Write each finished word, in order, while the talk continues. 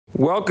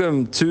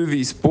Welcome to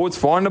the Sports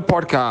Finder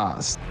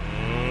podcast.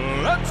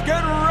 Let's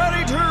get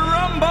ready to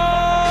rumble!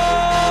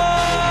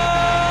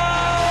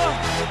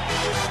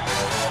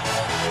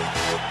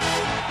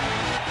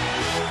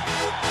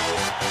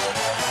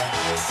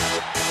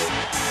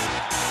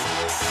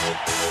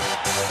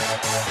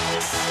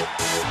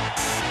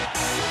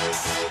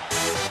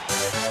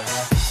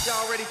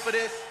 Y'all ready for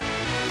this?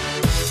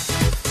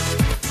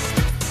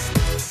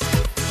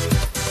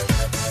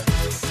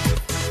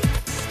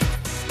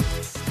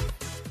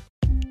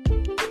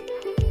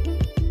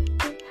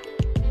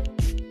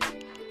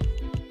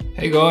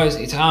 Hey guys,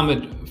 it's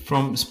Ahmed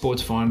from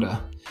Sports Finder.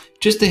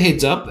 Just a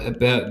heads up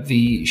about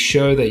the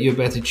show that you're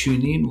about to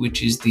tune in,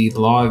 which is the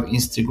live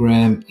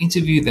Instagram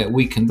interview that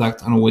we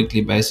conduct on a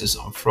weekly basis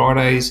on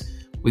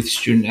Fridays with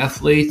student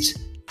athletes.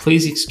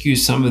 Please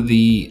excuse some of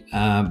the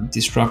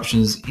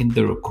disruptions in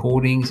the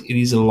recordings. It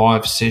is a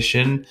live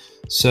session,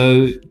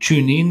 so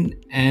tune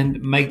in and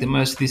make the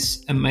most of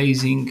this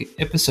amazing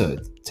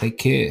episode. Take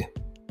care.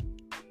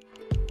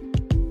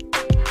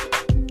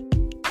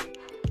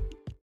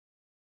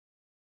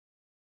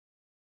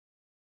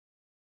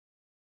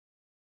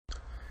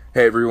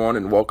 Hey everyone,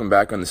 and welcome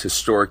back on this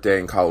historic day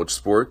in college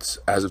sports.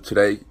 As of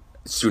today,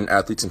 student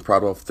athletes can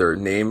prod off their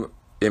name,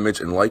 image,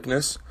 and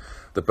likeness.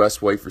 The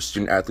best way for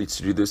student athletes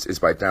to do this is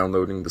by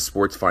downloading the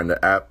Sports Finder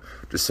app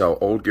to sell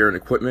old gear and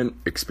equipment,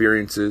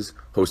 experiences,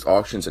 host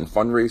auctions and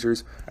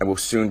fundraisers, and will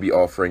soon be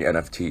offering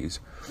NFTs.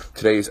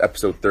 Today is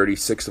episode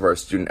 36 of our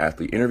student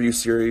athlete interview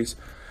series.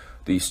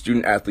 The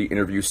student athlete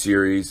interview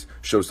series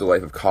shows the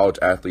life of college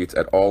athletes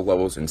at all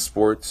levels in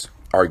sports.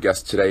 Our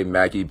guest today,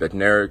 Maggie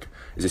Bednarik,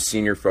 is a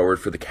senior forward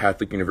for the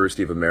Catholic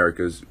University of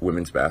America's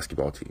women's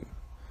basketball team.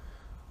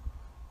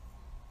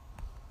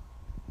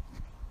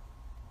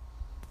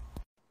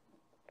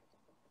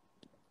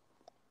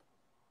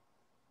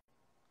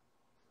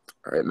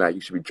 All right, Maggie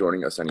should be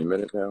joining us any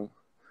minute now.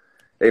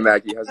 Hey,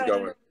 Maggie, how's it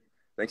going?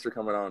 Thanks for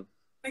coming on.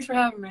 Thanks for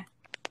having me.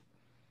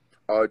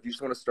 Do you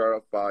just want to start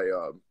off by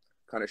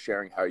kind of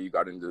sharing how you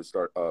got into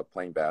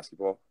playing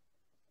basketball?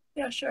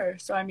 Yeah, sure.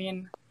 So,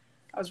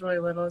 I was really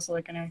little, so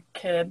like a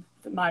kid,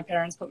 my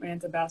parents put me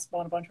into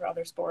basketball and a bunch of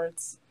other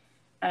sports.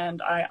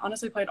 And I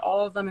honestly played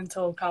all of them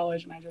until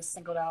college, and I just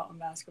singled out on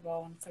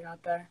basketball once I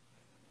got there.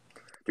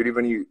 Did you have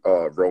any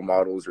role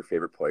models or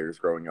favorite players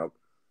growing up?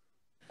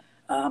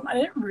 I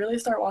didn't really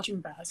start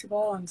watching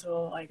basketball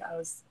until I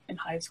was in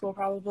high school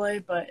probably.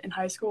 But in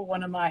high school,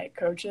 one of my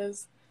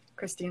coaches,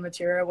 Christine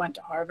Matera, went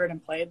to Harvard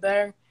and played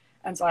there.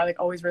 And so I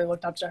always really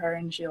looked up to her,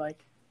 and she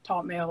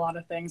taught me a lot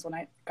of things when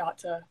I got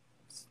to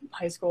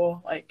high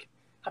school, like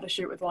how to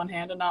shoot with one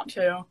hand and not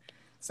two.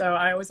 So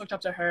I always looked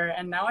up to her,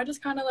 and now I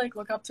just kind of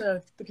look up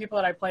to the people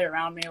that I play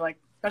around me,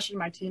 especially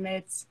my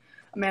teammates,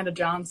 Amanda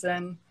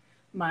Johnson,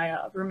 my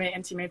roommate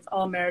and teammates,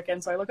 all American.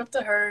 So I look up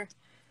to her,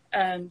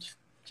 and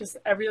just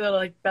every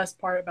little best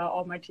part about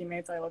all my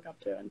teammates I look up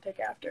to and take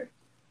after.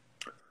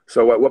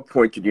 So at what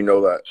point did you know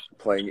that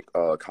playing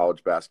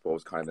college basketball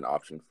was kind of an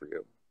option for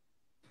you?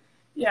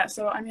 Yeah,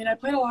 so I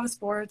played a lot of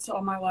sports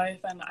all my life,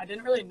 and I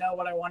didn't really know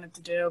what I wanted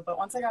to do. But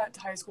once I got to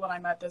high school and I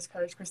met this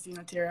coach,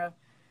 Christina Tira,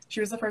 she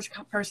was the first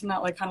person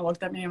that kind of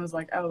looked at me and was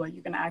like, oh,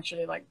 you can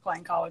actually play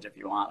in college if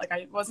you want.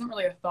 I wasn't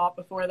really a thought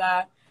before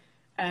that,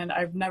 and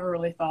I've never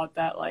really thought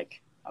that I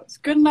was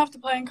good enough to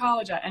play in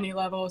college at any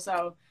level.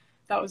 So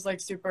that was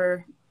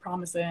super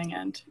promising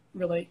and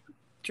really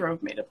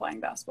drove me to playing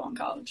basketball in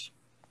college.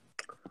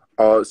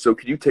 So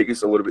could you take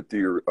us a little bit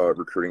through your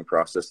recruiting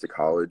process to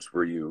college?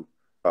 Were you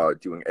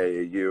doing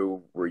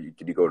AAU?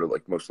 Did you go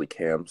to mostly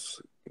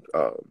camps?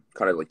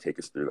 Kind of take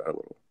us through that a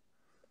little.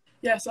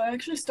 Yeah, so I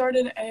actually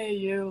started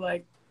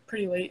AAU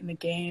pretty late in the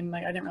game.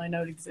 I didn't really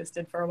know it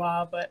existed for a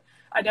while, but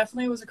I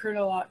definitely was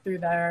recruited a lot through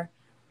there.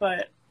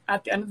 But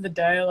at the end of the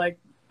day,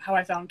 how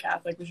I found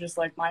Catholic was just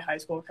my high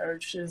school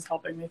coach is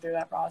helping me through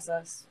that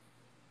process.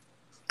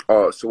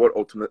 So what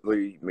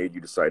ultimately made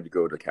you decide to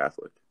go to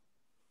Catholic?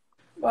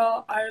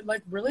 Well, I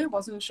really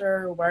wasn't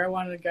sure where I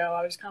wanted to go.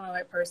 I was kind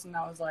of person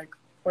that was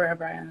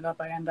wherever I ended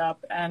up, I end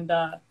up. And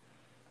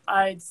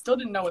I still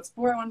didn't know what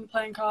sport I wanted to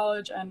play in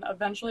college. And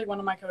eventually one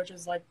of my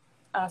coaches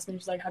asked me,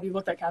 she's have you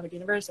looked at Catholic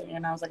University?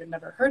 And I was I'd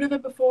never heard of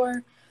it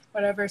before,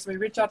 whatever. So we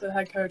reached out to the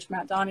head coach,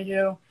 Matt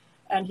Donahue,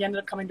 and he ended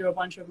up coming to a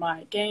bunch of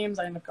my games.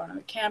 I ended up going to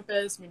the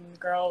campus, meeting the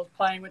girls,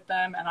 playing with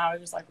them. And I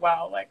was just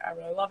wow, I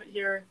really love it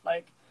here.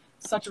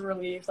 Such a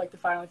relief, to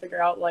finally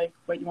figure out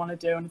what you want to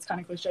do. And it's kind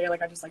of cliche.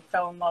 I just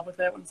fell in love with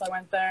it once I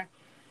went there.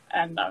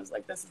 And I was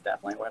this is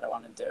definitely what I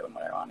want to do and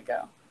where I want to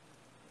go.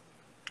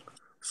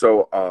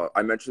 So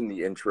I mentioned in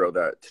the intro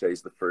that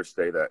today's the first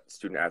day that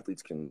student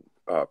athletes can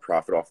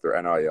profit off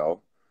their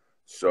NIL.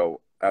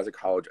 So as a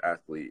college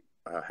athlete,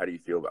 how do you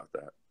feel about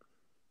that?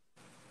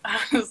 I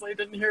honestly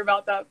didn't hear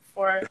about that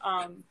before.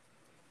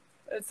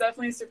 It's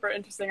definitely super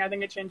interesting. I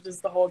think it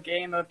changes the whole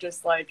game of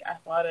just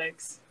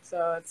athletics.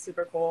 So it's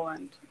super cool,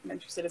 and I'm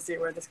interested to see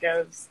where this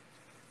goes.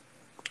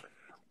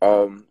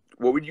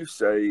 What would you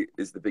say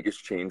is the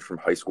biggest change from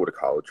high school to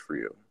college for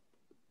you?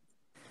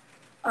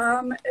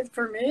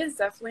 For me, it's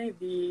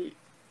definitely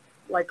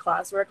like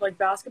classwork. Like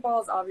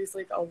basketball is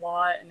obviously a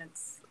lot and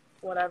it's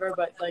whatever,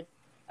 but like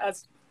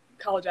as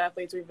college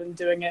athletes, we've been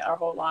doing it our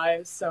whole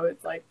lives. So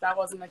it's like that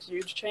wasn't a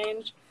huge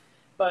change,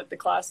 but the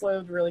class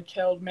load really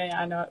killed me.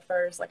 I know at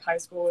first, like high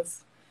school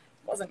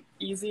wasn't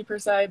easy per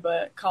se,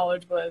 but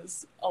college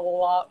was a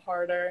lot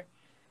harder.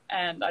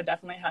 And I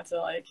definitely had to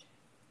like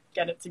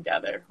get it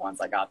together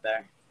once I got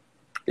there.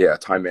 Yeah,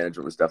 time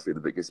management was definitely the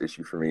biggest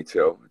issue for me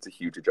too. It's a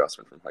huge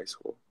adjustment from high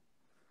school.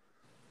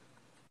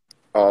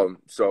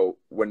 So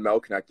when Mel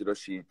connected us,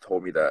 she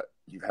told me that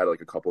you've had like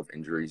a couple of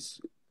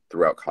injuries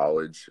throughout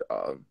college,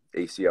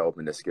 ACL,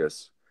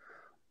 meniscus.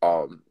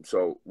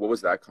 So what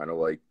was that kind of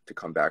like to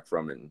come back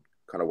from and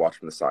kind of watch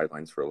from the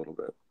sidelines for a little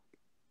bit?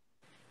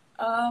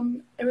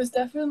 It was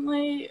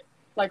definitely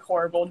like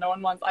horrible.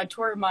 I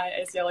tore my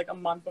ACL like a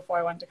month before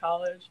I went to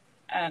college,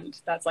 and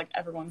that's like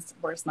everyone's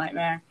worst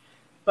nightmare.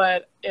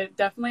 But it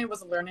definitely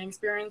was a learning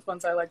experience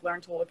once I like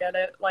learned to look at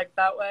it like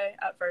that way.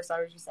 At first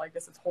I was just like,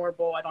 this is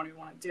horrible. I don't even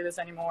want to do this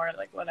anymore.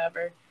 Like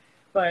whatever.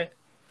 But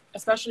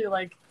especially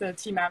like the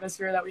team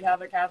atmosphere that we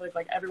have at Catholic,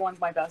 like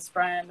everyone's my best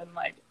friend. And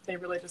like, they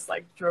really just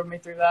like drove me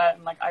through that.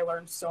 And like, I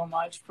learned so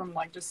much from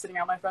like just sitting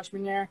out my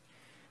freshman year.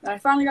 And I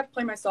finally got to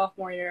play my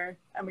sophomore year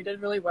and we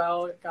did really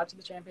well. Got to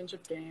the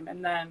championship game.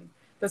 And then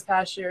this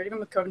past year, even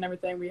with COVID and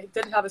everything, we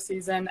did have a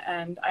season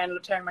and I ended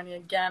up tearing my knee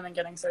again and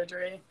getting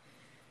surgery.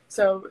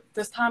 So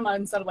this time,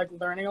 instead of like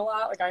learning a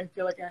lot, like I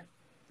feel like I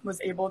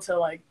was able to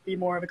like be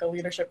more of like a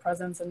leadership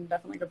presence and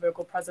definitely like a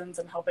vocal presence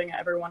and helping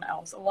everyone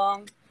else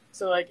along.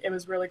 So like it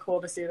was really cool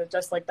to see that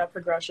just like that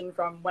progression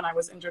from when I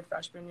was injured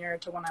freshman year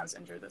to when I was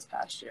injured this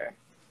past year.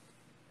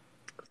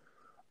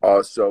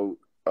 So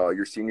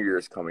your senior year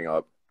is coming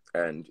up,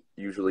 and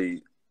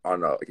usually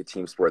on like a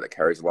team sport that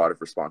carries a lot of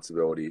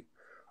responsibility.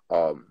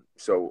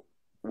 So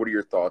what are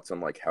your thoughts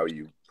on like how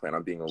you plan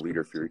on being a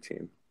leader for your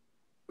team?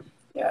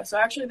 Yeah, so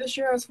actually this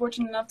year I was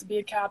fortunate enough to be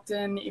a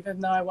captain, even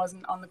though I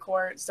wasn't on the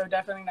court. So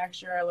definitely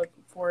next year I look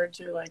forward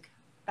to like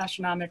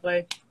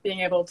astronomically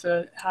being able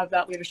to have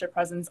that leadership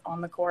presence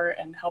on the court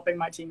and helping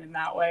my team in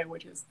that way,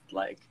 which is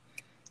like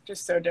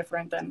just so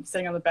different than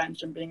sitting on the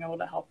bench and being able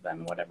to help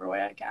them in whatever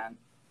way I can.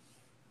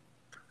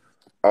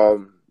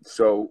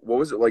 So what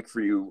was it like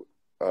for you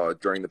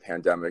during the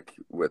pandemic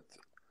with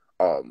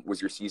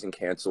was your season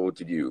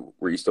canceled?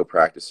 Were you still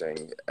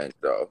practicing, and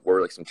what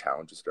were like some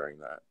challenges during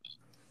that?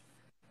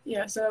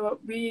 Yeah,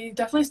 so we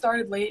definitely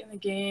started late in the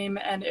game,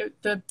 and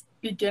the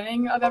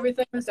beginning of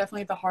everything was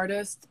definitely the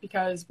hardest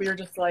because we were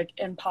just like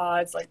in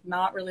pods, like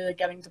not really like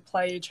getting to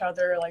play each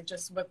other, like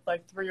just with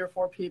like 3 or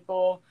 4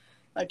 people,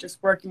 like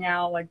just working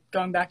out, like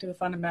going back to the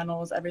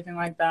fundamentals, everything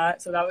like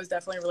that. So that was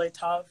definitely really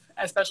tough,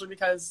 especially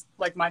because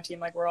like my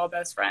team, like we're all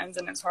best friends,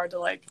 and it's hard to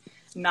like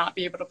not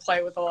be able to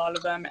play with a lot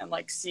of them and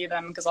like see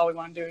them because all we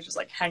want to do is just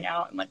like hang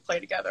out and like play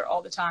together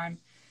all the time.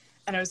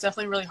 And it was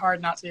definitely really hard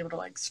not to be able to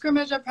like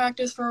scrimmage at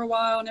practice for a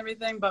while and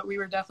everything, but we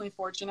were definitely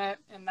fortunate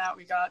in that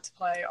we got to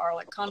play our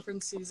like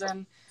conference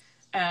season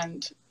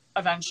and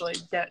eventually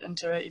get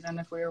into it, even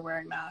if we were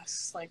wearing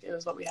masks. Like it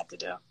was what we had to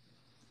do.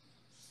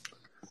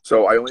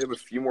 So I only have a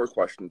few more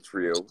questions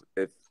for you.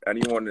 If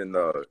anyone in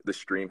the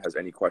stream has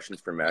any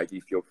questions for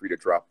Maggie, feel free to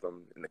drop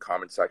them in the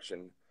comment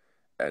section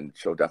and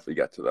she'll definitely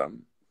get to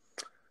them.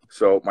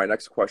 So my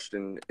next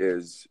question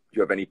is, do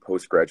you have any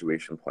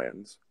post-graduation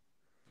plans?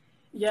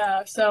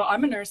 Yeah, so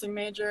I'm a nursing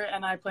major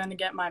and I plan to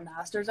get my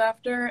master's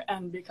after.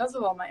 And because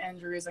of all my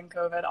injuries and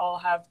COVID, I'll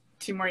have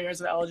 2 more years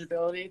of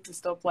eligibility to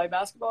still play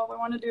basketball if I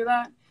want to do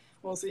that.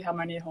 We'll see how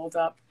many holds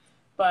up.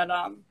 But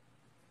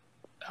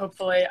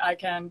hopefully I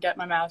can get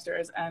my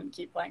master's and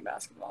keep playing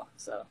basketball.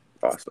 So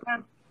awesome.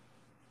 Yeah.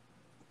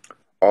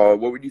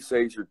 What would you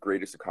say is your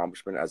greatest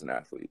accomplishment as an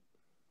athlete?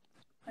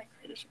 My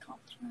greatest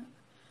accomplishment?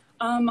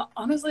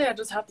 Honestly, I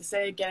just have to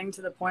say getting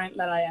to the point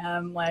that I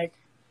am, like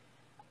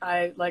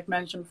I like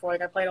mentioned before,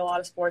 like I played a lot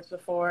of sports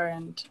before,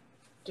 and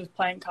just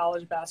playing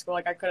college basketball,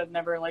 like I could have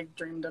never like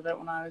dreamed of it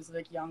when I was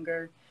like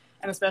younger.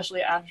 And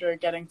especially after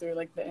getting through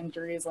like the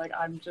injuries, like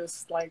I'm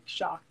just like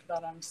shocked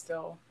that I'm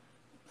still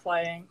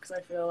playing because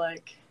I feel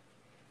like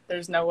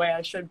there's no way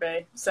I should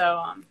be.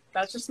 So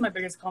that's just my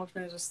biggest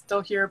accomplishment, is just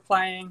still here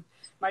playing.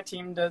 My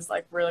team does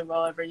like really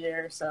well every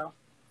year, so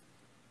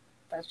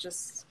that's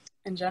just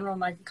in general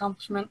my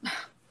accomplishment.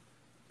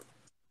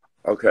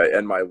 Okay,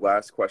 and my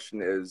last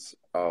question is,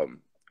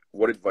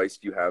 what advice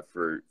do you have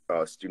for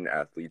student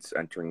athletes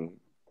entering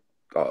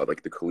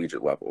like the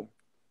collegiate level?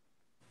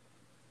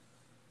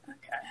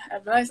 Okay,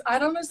 advice.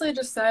 I'd honestly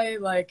just say,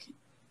 like,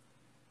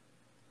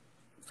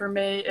 for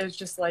me, it's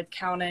just like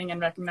counting and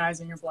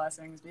recognizing your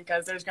blessings,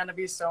 because there's going to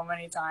be so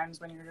many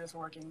times when you're just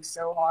working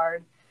so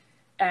hard,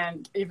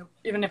 and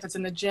even if it's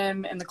in the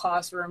gym, in the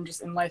classroom,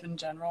 just in life in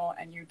general,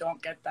 and you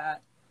don't get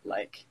that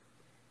like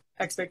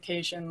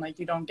expectation, like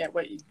you don't get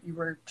what you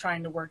were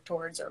trying to work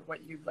towards or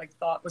what you like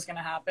thought was going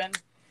to happen.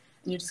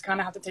 And you just kind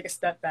of have to take a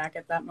step back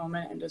at that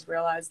moment and just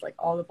realize like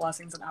all the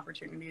blessings and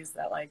opportunities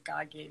that like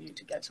God gave you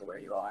to get to where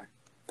you are.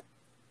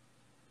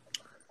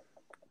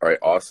 All right,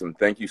 awesome.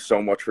 Thank you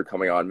so much for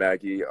coming on,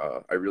 Maggie.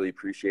 I really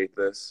appreciate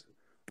this.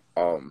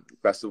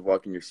 Best of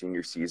luck in your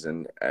senior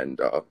season, and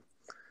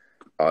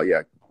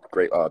yeah,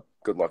 great.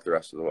 Good luck the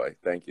rest of the way.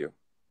 Thank you.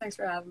 Thanks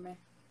for having me.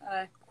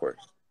 Bye. Of course.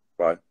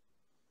 Bye.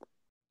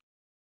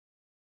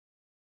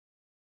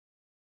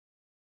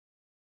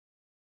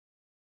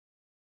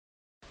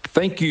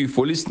 Thank you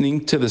for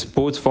listening to the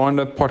Sports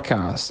Finder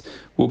podcast.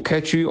 We'll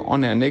catch you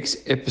on our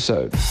next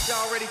episode.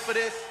 Y'all ready for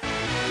this?